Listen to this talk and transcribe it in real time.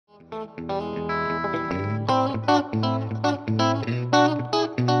Hey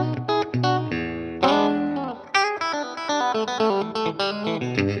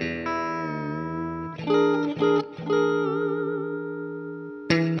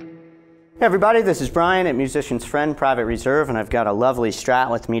everybody, this is Brian at Musician's Friend Private Reserve, and I've got a lovely Strat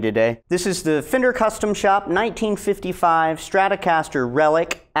with me today. This is the Fender Custom Shop 1955 Stratocaster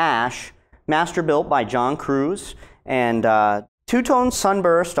Relic Ash, Masterbuilt by Cruz, and two-tone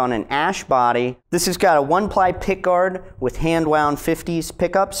sunburst on an ash body. This has got a one-ply pickguard with hand-wound 50s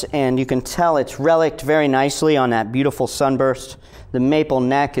pickups, and you can tell it's reliced very nicely on that beautiful sunburst. The maple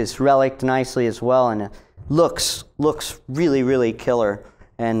neck is reliced nicely as well, and it looks really, really killer.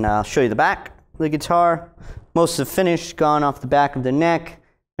 And I'll show you the back of the guitar. Most of the finish gone off the back of the neck,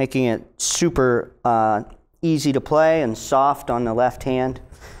 making it super easy to play and soft on the left hand.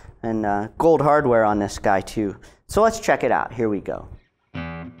 And gold hardware on this guy too. So let's check it out. Here we go.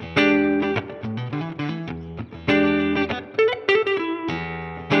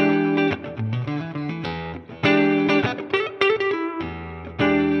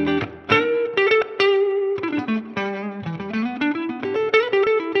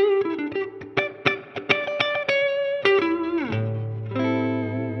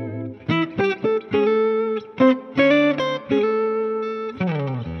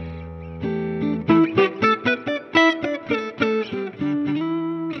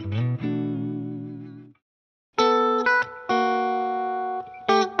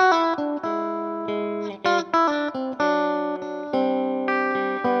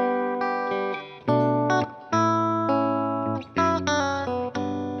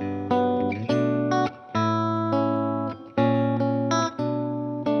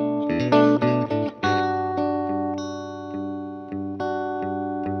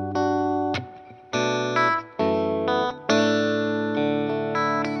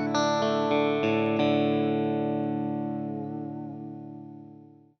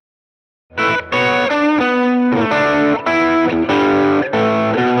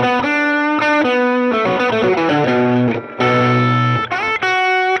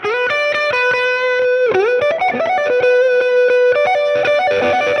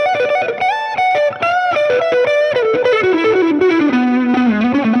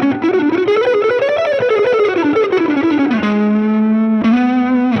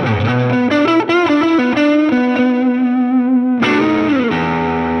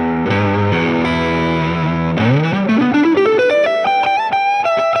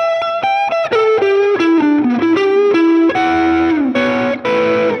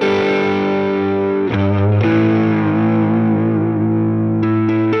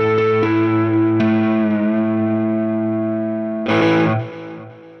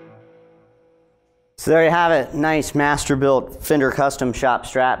 So there you have it, nice Masterbuilt Fender Custom Shop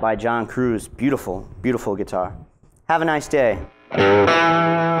Strat by Cruz. Beautiful, beautiful guitar. Have a nice day.